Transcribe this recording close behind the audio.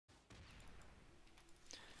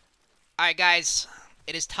Alright, guys.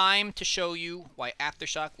 It is time to show you why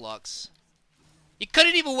Aftershock Lux. You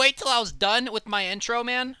couldn't even wait till I was done with my intro,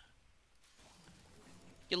 man.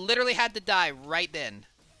 You literally had to die right then.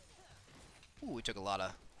 Ooh, we took a lot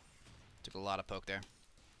of poke there.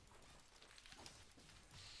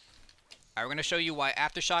 Alright, we're gonna show you why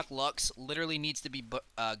Aftershock Lux literally needs to be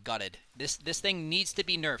gutted. This thing needs to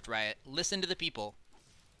be nerfed, Riot. Listen to the people.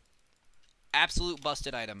 Absolute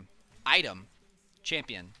busted item.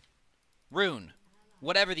 Champion. Rune.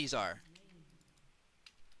 Whatever these are.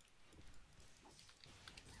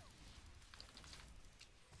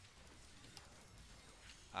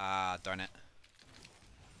 Ah, darn it.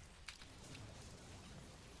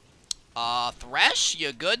 Thresh?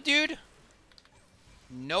 You good, dude?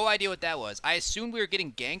 No idea what that was. I assumed we were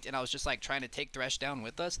getting ganked, and I was just, like, trying to take Thresh down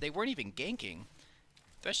with us. They weren't even ganking.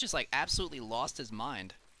 Thresh just, like, absolutely lost his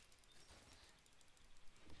mind.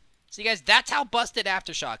 See, guys, that's how busted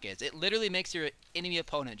Aftershock is. It literally makes your enemy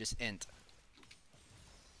opponent just int.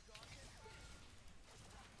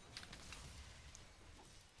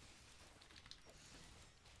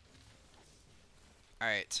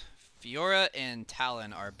 Alright. Fiora and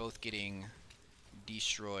Talon are both getting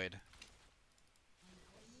destroyed.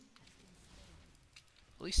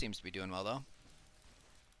 Elise seems to be doing well, though.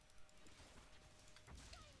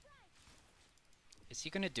 Is he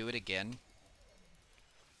gonna do it again?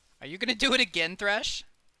 Are you gonna do it again, Thresh?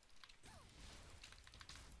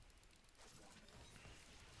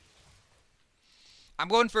 I'm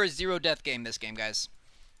going for a 0-death game this game, guys.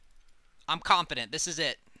 I'm confident. This is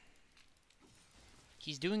it.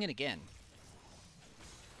 He's doing it again.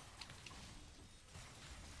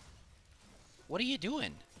 What are you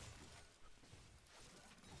doing?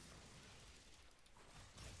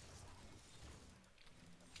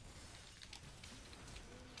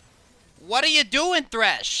 What are you doing,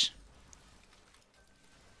 Thresh?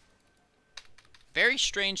 Very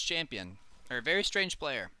strange champion. Or very strange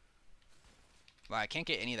player. Wow, I can't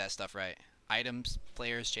get any of that stuff right. Items,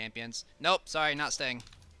 players, champions. Nope, sorry, not staying.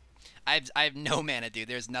 I have no mana, dude.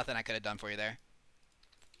 There's nothing I could have done for you there.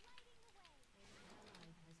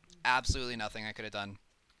 Absolutely nothing I could have done.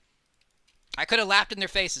 I could have laughed in their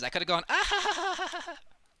faces. I could have gone, ah ha ha ha ha ha.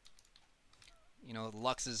 You know,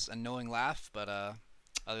 Lux's annoying laugh, but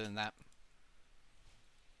other than that.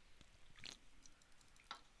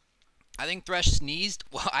 I think Thresh sneezed.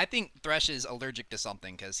 Well, I think Thresh is allergic to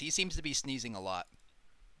something because he seems to be sneezing a lot.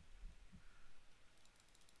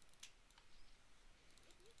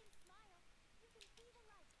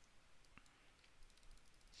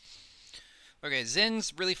 Okay,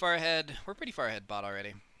 Zin's really far ahead. We're pretty far ahead bot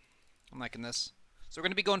already. I'm liking this. So we're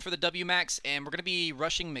going to be going for the W max, and we're going to be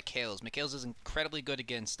rushing Mikhails. Mikhails is incredibly good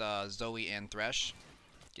against Zoe and Thresh.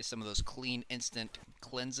 Get some of those clean, instant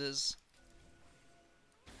cleanses.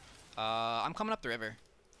 I'm coming up the river.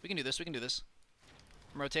 We can do this, we can do this.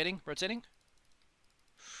 I'm rotating, rotating.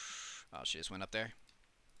 Oh, she just went up there.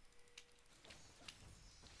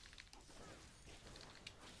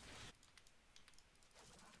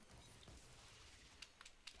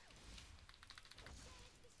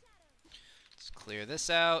 Let's clear this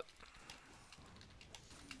out.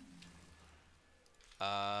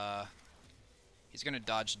 He's gonna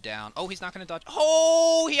dodge down. Oh, he's not gonna dodge.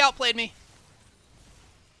 Oh, he outplayed me.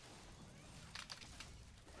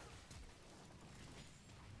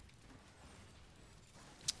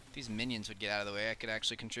 If these minions would get out of the way, I could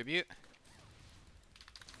actually contribute.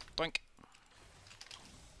 Boink.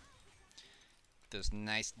 Those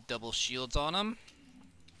nice double shields on them.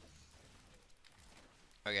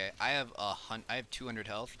 Okay, I have 200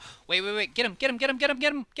 health. Wait, wait, wait! Get him! Get him! Get him! Get him!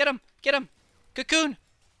 Get him! Get him! Get him! Cocoon!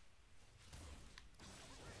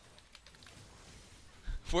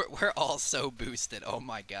 We're all so boosted. Oh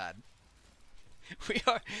my god. We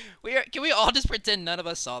are. Can we all just pretend none of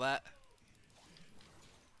us saw that?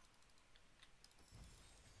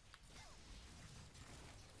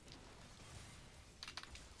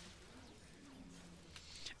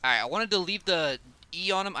 Alright, I wanted to leave the E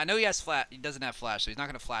on him. I know he has flash. He doesn't have flash, so he's not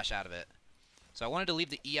going to flash out of it. So I wanted to leave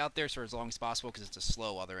the E out there for as long as possible because it's a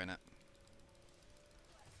slow while they're in it.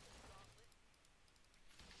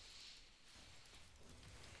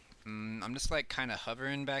 I'm just like kind of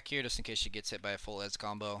hovering back here just in case she gets hit by a full edge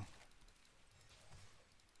combo.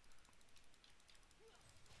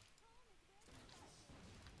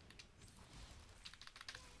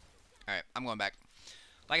 Alright, I'm going back.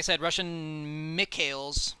 Like I said, Russian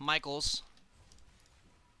Michaels.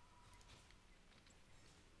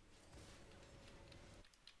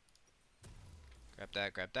 Grab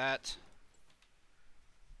that, grab that.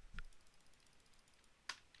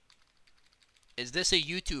 Is this a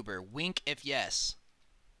YouTuber? Wink if yes.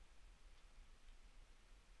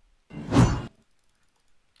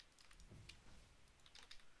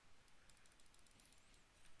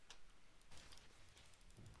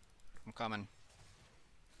 I'm coming.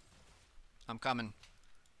 I'm coming.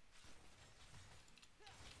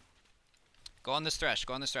 Go on this Thresh.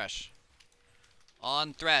 Go on this Thresh.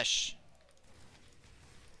 On Thresh.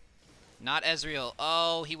 Not Ezreal.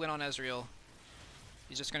 Oh, he went on Ezreal.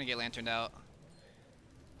 He's just gonna get lanterned out.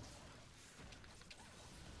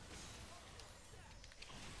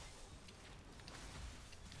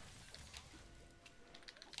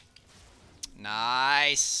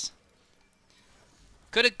 Nice.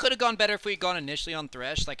 Could have gone better if we had gone initially on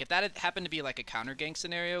Thresh. Like if that had happened to be like a counter gank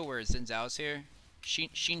scenario where Xin Zhao's here,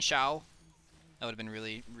 Xin Shao, that would have been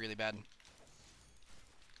really, really bad.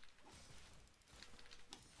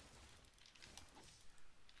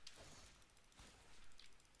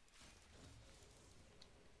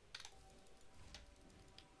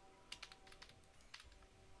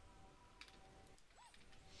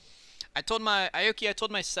 I told my Aoki, I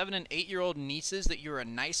told my 7- and 8-year-old nieces that you're a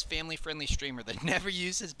nice, family-friendly streamer that never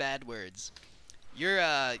uses bad words. Your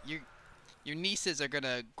nieces are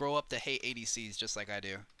gonna grow up to hate ADCs just like I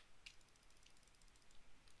do.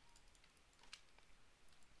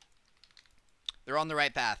 They're on the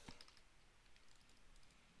right path.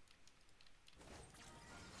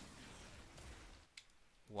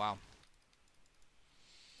 Wow.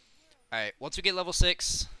 Alright, once we get level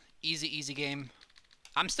 6, easy game.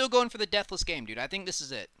 I'm still going for the deathless game, dude. I think this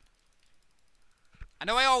is it. I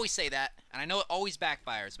know I always say that, and I know it always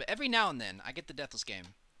backfires, but every now and then, I get the deathless game.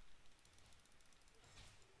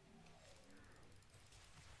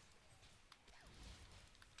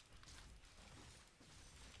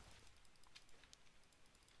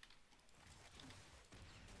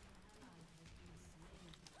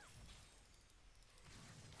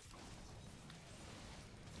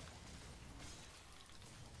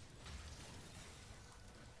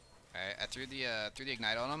 Alright, I threw the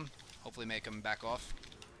ignite on him. Hopefully make him back off.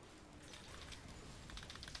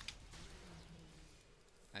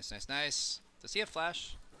 Nice. Does he have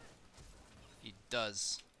flash? He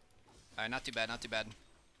does. Alright, not too bad.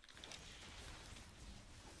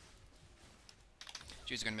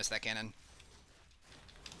 She was gonna miss that cannon.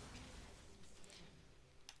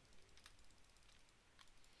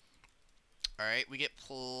 Alright, we get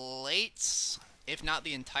plates. If not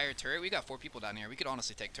the entire turret. We got 4 people down here. We could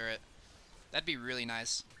honestly take turret. That'd be really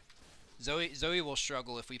nice. Zoe will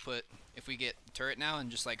struggle if we get turret now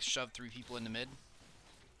and just like shove 3 people into mid.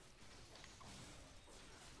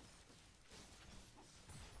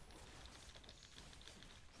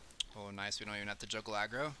 Oh, nice. We don't even have to juggle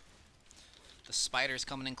aggro. The spider's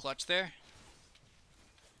coming in clutch there.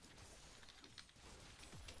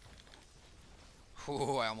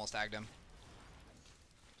 Ooh, I almost tagged him.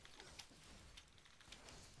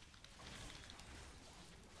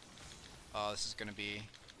 Oh, this is gonna be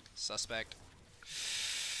suspect.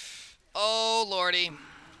 Oh, lordy.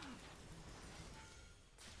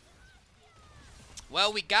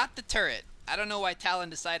 Well, we got the turret. I don't know why Talon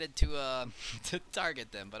decided to to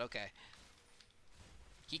target them, but okay.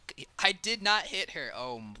 I did not hit her.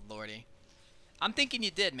 Oh, lordy. I'm thinking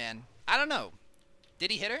you did, man. I don't know.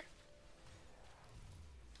 Did he hit her?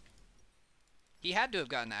 He had to have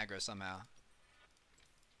gotten aggro somehow.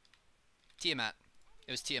 Tiamat.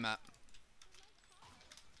 It was Tiamat.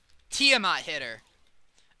 Tiamat hit her.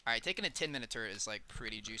 Alright, taking a 10-minute turret is like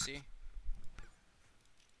pretty juicy.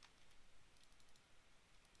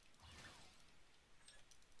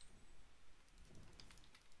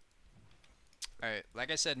 Alright, like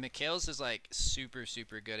I said, Mikhail's is like super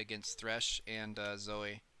good against Thresh and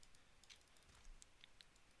Zoe.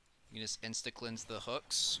 You can just insta-cleanse the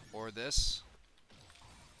hooks, or this.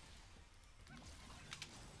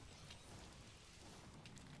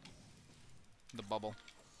 The bubble.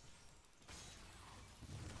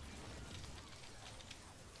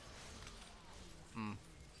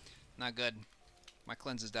 Not good. My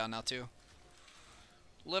cleanse is down now too.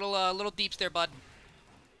 Little deeps there, bud.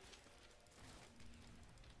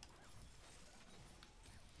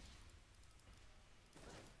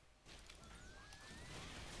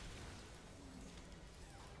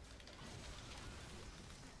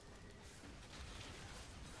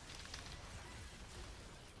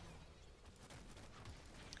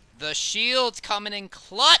 The shield's coming in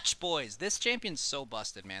clutch, boys. This champion's so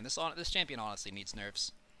busted, man. This champion honestly needs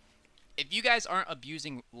nerfs. If you guys aren't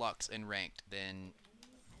abusing Lux in ranked, then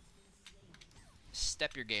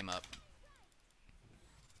step your game up.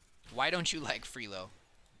 Why don't you like Freelo?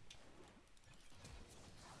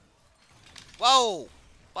 Whoa,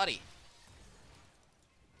 buddy.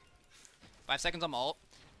 5 seconds on my ult.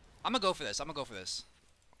 I'm gonna go for this. I'm gonna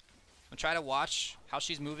try to watch how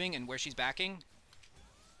she's moving and where she's backing.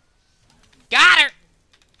 Got her!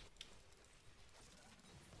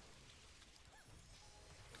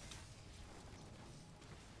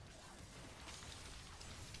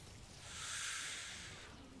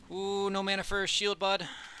 no mana for shield, bud.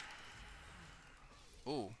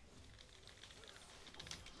 Ooh.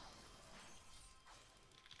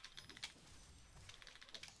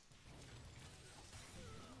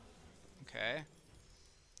 Okay.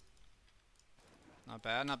 Not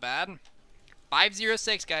bad, not bad.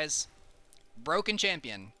 506, guys. Broken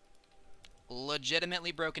champion.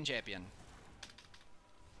 Legitimately broken champion.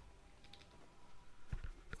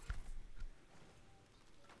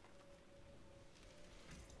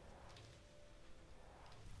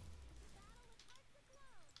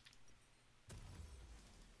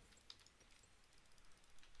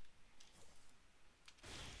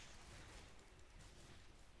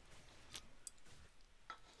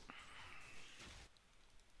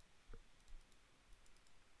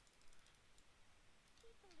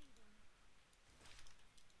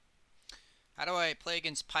 How do I play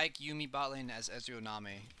against Pyke, Yuumi, bot lane as Ezreal,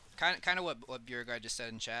 Nami? Kind of what Beauregard just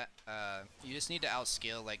said in chat. You just need to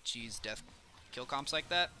outscale like cheese death kill comps like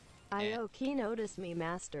that. Ioki noticed me,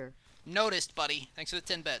 master. Noticed, buddy. Thanks for the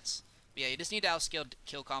 10 bets. But yeah, you just need to outscale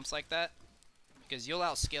kill comps like that, because you'll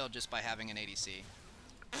outscale just by having an ADC.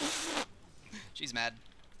 She's mad.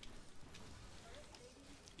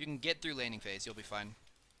 You can get through laning phase, you'll be fine.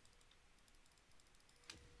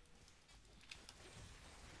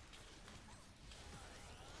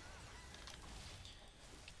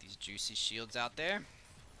 Juicy shields out there.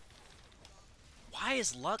 Why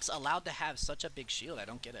is Lux allowed to have such a big shield? I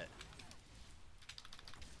don't get it.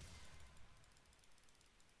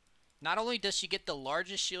 Not only does she get the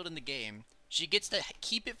largest shield in the game, she gets to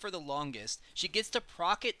keep it for the longest, she gets to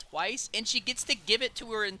proc it twice, and she gets to give it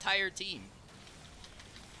to her entire team.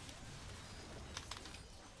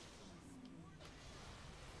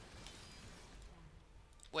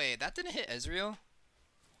 Wait, that didn't hit Ezreal?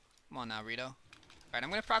 Come on now, Rito. Alright, I'm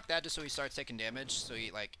gonna proc that just so he starts taking damage, so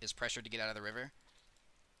he like is pressured to get out of the river.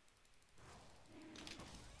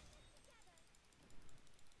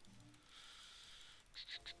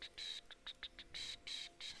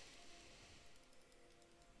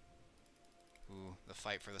 Ooh, the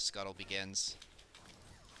fight for the scuttle begins.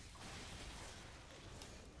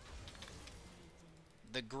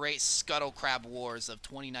 The great Scuttle Crab Wars of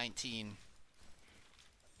 2019.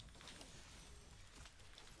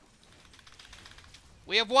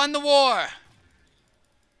 We have won the war!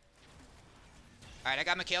 Alright, I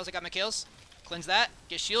got my kills, Cleanse that.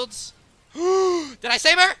 Get shields. Did I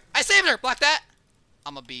save her? I saved her! Block that!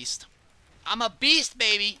 I'm a beast. I'm a beast,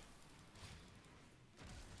 baby!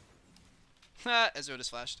 Ha! Ezreal just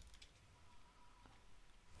flashed.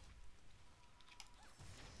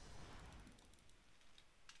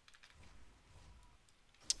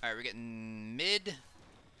 Alright, we're getting mid.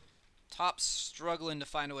 Top struggling to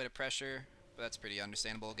find a way to pressure. But that's pretty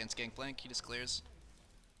understandable against Gangplank. He just clears.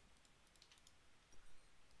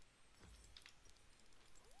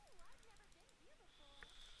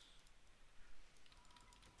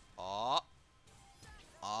 Aw.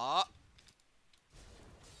 Aw.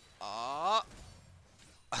 Aw.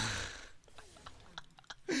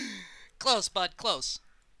 Close, bud. Close.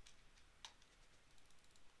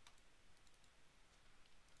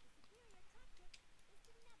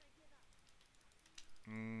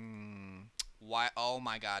 Why? Oh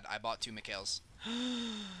my god, I bought 2 Mikhails.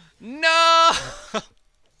 No!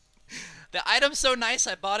 The item's so nice,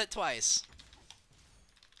 I bought it twice.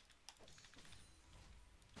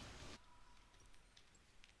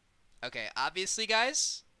 Okay, obviously,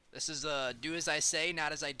 guys, this is a do as I say,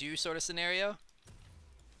 not as I do sort of scenario.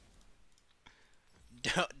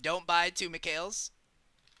 Don't buy 2 Mikhails.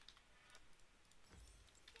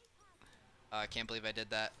 I can't believe I did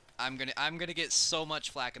that. I'm gonna get so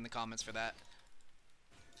much flack in the comments for that.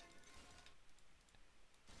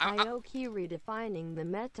 Ioki redefining the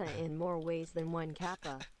meta in more ways than one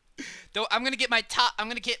kappa. Though I'm gonna get my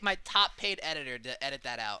top paid editor to edit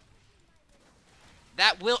that out.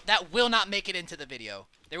 That will not make it into the video.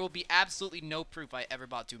 There will be absolutely no proof I ever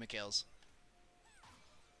bought 2 Mikhails.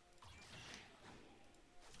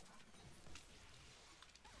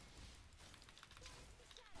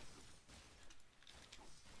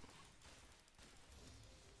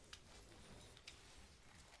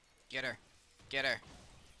 Get her. Get her.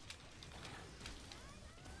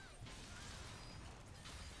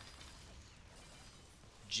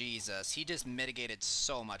 Jesus, he just mitigated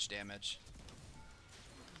so much damage.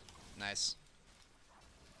 Nice.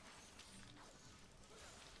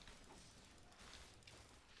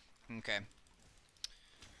 Okay.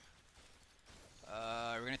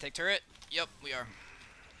 We're gonna take turret? Yep, we are.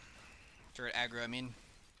 Turret aggro, I mean.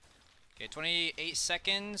 Okay, 28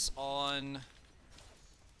 seconds on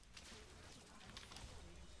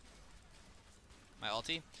my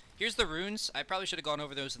ulti. Here's the runes. I probably should have gone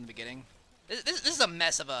over those in the beginning. This is a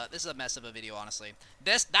mess of a video, honestly.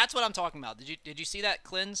 That's what I'm talking about. Did you see that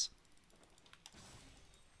cleanse?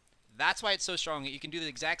 That's why it's so strong. You can do the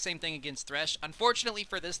exact same thing against Thresh. Unfortunately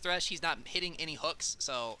for this Thresh, he's not hitting any hooks,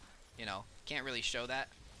 so you know, can't really show that.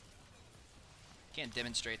 Can't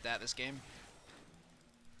demonstrate that this game.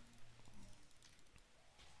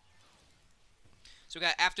 So we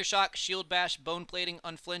got Aftershock, Shield Bash, Bone Plating,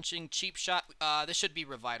 Unflinching, Cheap Shot. This should be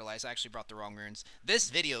Revitalized. I actually brought the wrong runes. This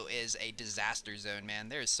video is a disaster zone, man.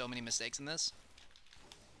 There is so many mistakes in this.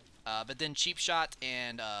 But then Cheap Shot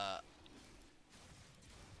and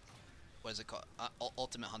what is it called?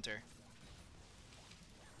 Ultimate Hunter.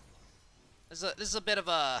 This is a bit of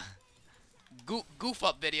a goof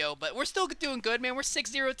up video, but we're still doing good, man. We're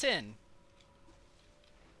 6-0-10.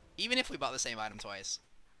 Even if we bought the same item twice.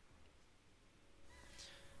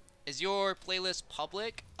 Is your playlist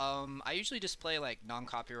public? I usually just play like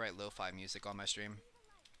non-copyright lo-fi music on my stream.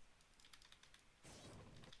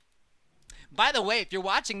 By the way, if you're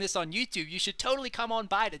watching this on YouTube, you should totally come on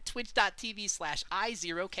by to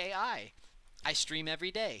twitch.tv/i0ki. I stream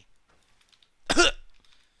every day.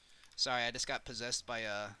 Sorry, I just got possessed by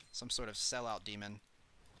some sort of sellout demon.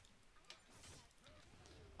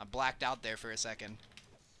 I blacked out there for a second.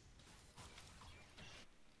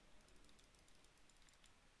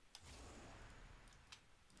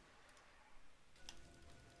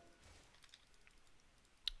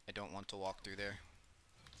 I don't want to walk through there.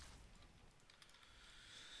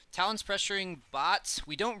 Talon's pressuring bots.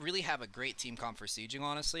 We don't really have a great team comp for sieging,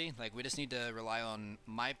 honestly. Like, we just need to rely on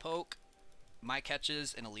my poke, my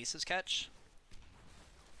catches, and Elisa's catch.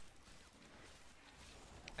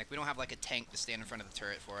 Like, we don't have, like, a tank to stand in front of the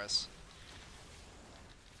turret for us.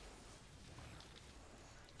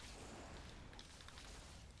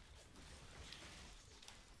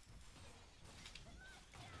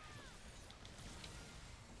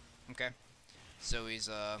 Okay. Zoe's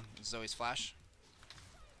flash.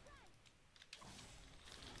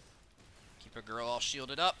 Keep a girl all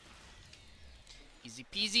shielded up. Easy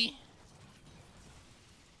peasy.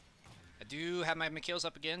 I do have my Mikhail's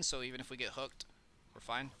up again, so even if we get hooked, we're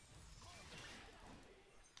fine.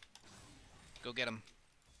 Go get him.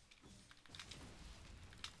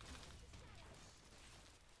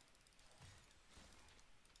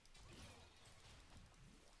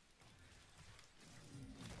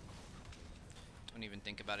 Don't even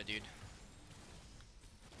think about it, dude.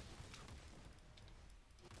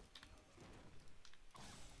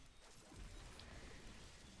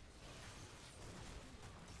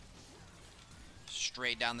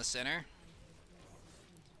 Straight down the center.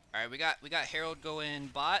 All right, we got Herald going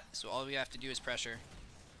bot, so all we have to do is pressure.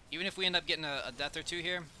 Even if we end up getting a death or two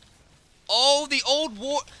here. Oh, the old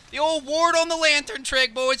ward on the lantern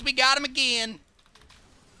trick, boys. We got him again.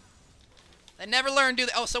 They never learned to do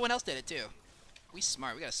that. Oh, someone else did it too. We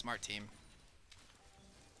smart. We got a smart team.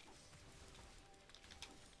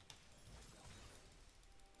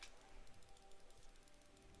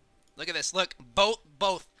 Look at this. Look,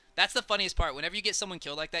 both. That's the funniest part. Whenever you get someone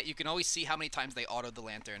killed like that, you can always see how many times they autoed the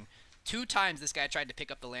lantern. 2 times this guy tried to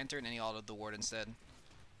pick up the lantern and he autoed the ward instead.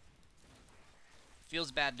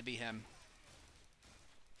 Feels bad to be him.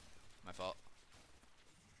 My fault.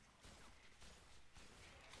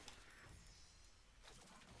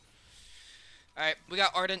 Alright, we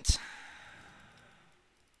got Ardent.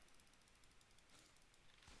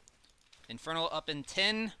 Infernal up in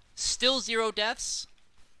 10. Still 0 deaths.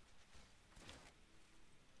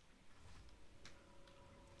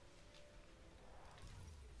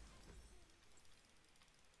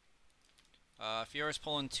 Fiora's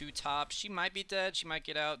pulling 2 top. She might be dead. She might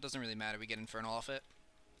get out. Doesn't really matter. We get Infernal off it.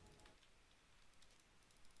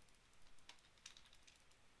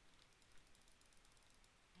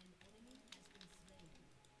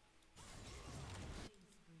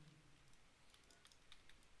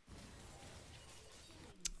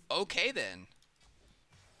 Okay then.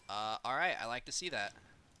 Alright, I like to see that.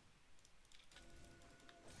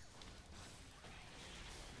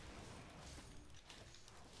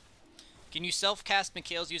 Can you self-cast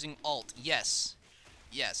Mikhail's using Alt? Yes.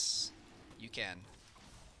 Yes, you can.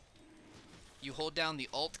 You hold down the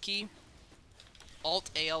Alt key, Alt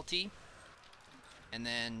ALT, and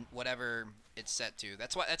then whatever it's set to.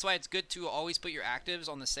 That's why it's good to always put your actives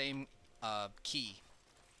on the same key.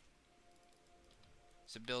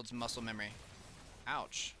 So it builds muscle memory.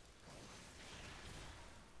 Ouch.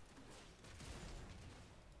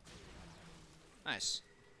 Nice.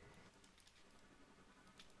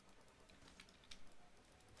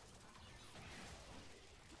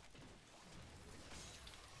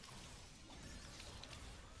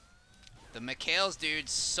 The Mikhails, dude,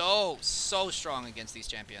 so strong against these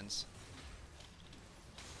champions.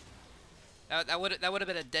 That would have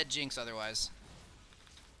been a dead jinx otherwise.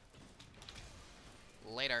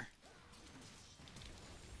 Later.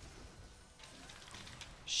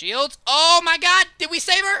 Shields. Oh my god! Did we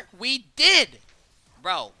save her? We did!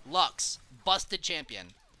 Bro, Lux. Busted champion.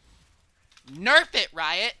 Nerf it,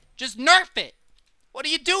 Riot. Just nerf it! What are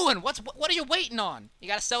you doing? What are you waiting on? You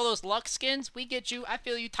gotta sell those Lux skins? We get you. I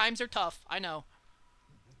feel you. Times are tough. I know.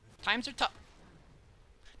 Times are tough.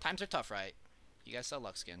 Times are tough, right? You guys sell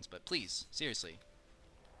Lux skins, but please, seriously.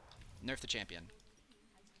 Nerf the champion.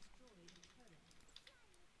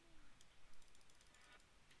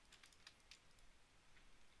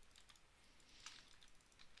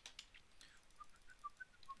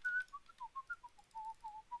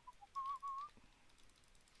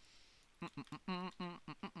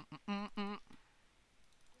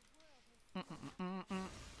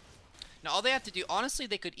 Now, all they have to do, honestly,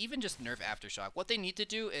 they could even just nerf Aftershock. What they need to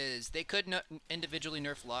do is, they could individually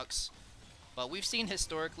nerf Lux, but we've seen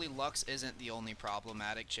historically Lux isn't the only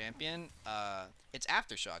problematic champion. It's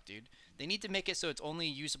Aftershock, dude. They need to make it so it's only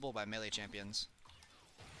usable by melee champions.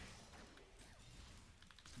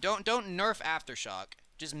 Don't nerf Aftershock.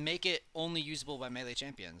 Just make it only usable by melee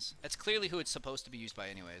champions. That's clearly who it's supposed to be used by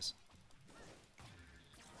anyways.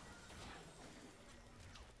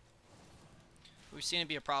 We've seen it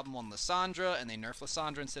be a problem on Lissandra, and they nerf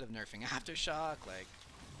Lissandra instead of nerfing Aftershock. Like,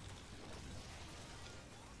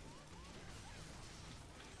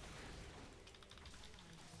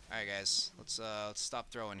 all right, guys, let's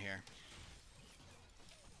stop throwing here.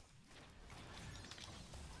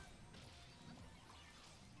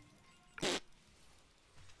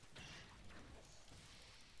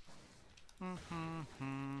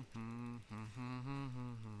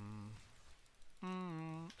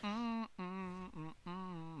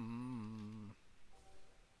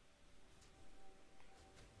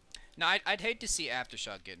 Now, I'd hate to see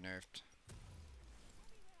Aftershock get nerfed.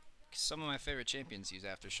 Some of my favorite champions use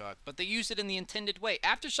Aftershock, but they use it in the intended way.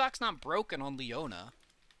 Aftershock's not broken on Leona.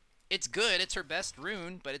 It's good, it's her best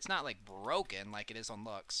rune, but it's not, like, broken like it is on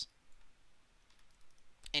Lux.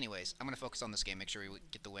 Anyways, I'm going to focus on this game, make sure we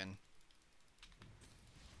get the win.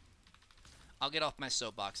 I'll get off my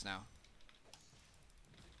soapbox now.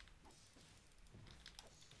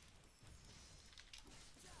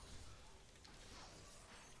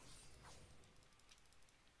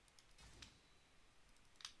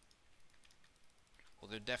 Well,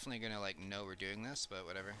 they're definitely gonna, like, know we're doing this, but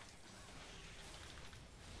whatever.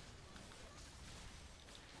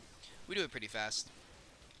 We do it pretty fast.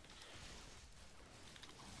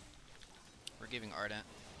 We're giving Ardent.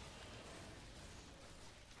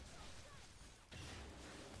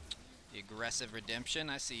 The aggressive redemption,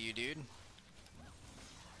 I see you, dude.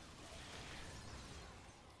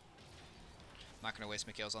 Not gonna waste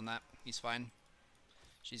Mikhails on that. He's fine.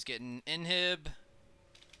 She's getting inhib.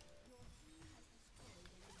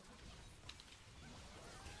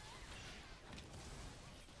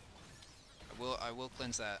 I will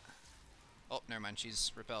cleanse that. Oh, never mind.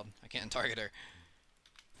 She's repelled. I can't target her.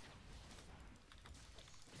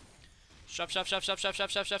 Shove, shove, shove, shove, shove,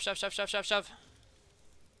 shove, shove, shove, shove, shove, shove, shove, shove.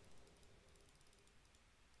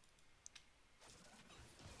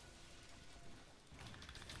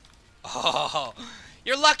 Oh,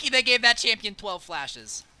 you're lucky they gave that champion 12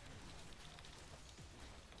 flashes.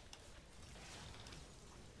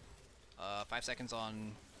 5 seconds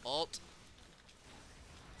on ult.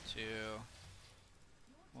 2,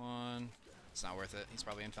 1. It's not worth it. He's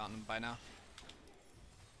probably in fountain by now.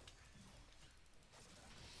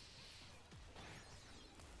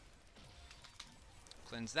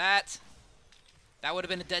 Cleanse that. That would have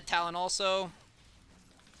been a dead Talon also.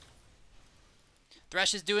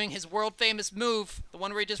 Thresh is doing his world famous move, the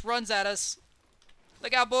one where he just runs at us.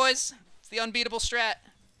 Look out, boys. It's the unbeatable strat.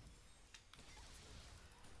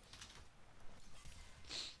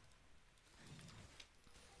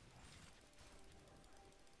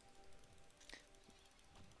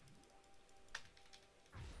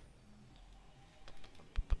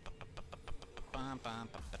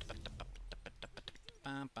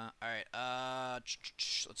 Alright,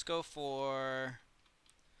 let's go for...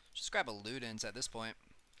 Just grab a Ludens at this point.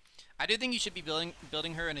 I do think you should be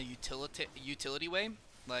building her in a utility way.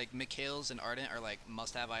 Like, Mikhails and Ardent are, like,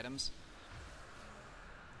 must-have items.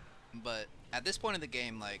 But at this point in the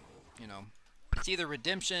game, like, you know, it's either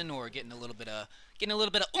redemption or getting a little bit of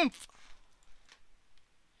oomph.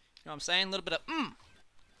 You know what I'm saying? A little bit of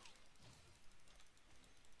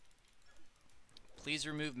Please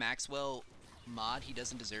remove Maxwell mod. He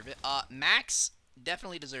doesn't deserve it. Max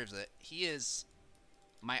definitely deserves it. He is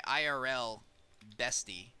my IRL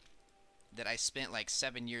bestie that I spent like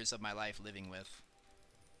 7 years of my life living with.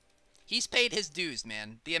 He's paid his dues,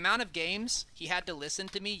 man. The amount of games he had to listen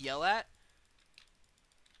to me yell at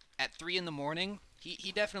 3 in the morning,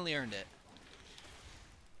 he definitely earned it.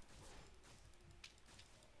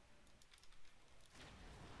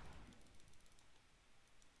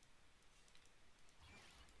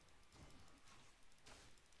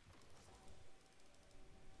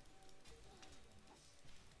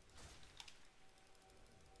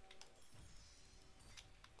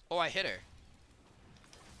 Oh, I hit her.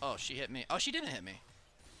 Oh, she hit me. Oh, she didn't hit me.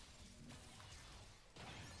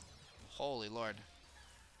 Holy Lord.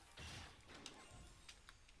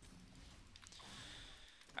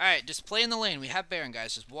 Alright, just play in the lane. We have Baron,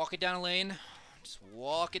 guys. Just walk it down a lane. Just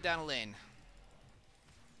walk it down a lane.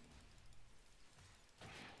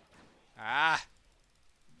 Ah!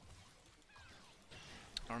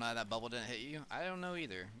 I don't know how that bubble didn't hit you. I don't know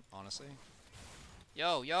either, honestly.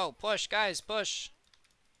 Yo, yo, push, guys, push.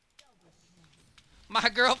 My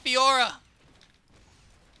girl Fiora!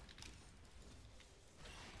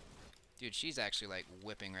 Dude, she's actually, like,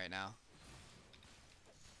 whipping right now.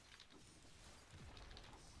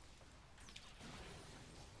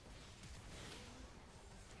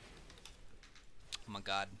 Oh my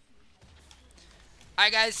god.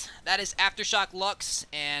 Alright guys, that is Aftershock Lux,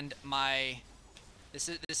 and this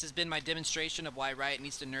has been my demonstration of why Riot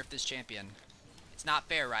needs to nerf this champion. It's not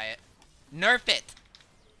fair, Riot. Nerf it!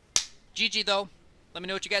 GG though. Let me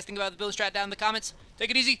know what you guys think about the build strat down in the comments. Take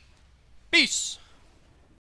it easy. Peace!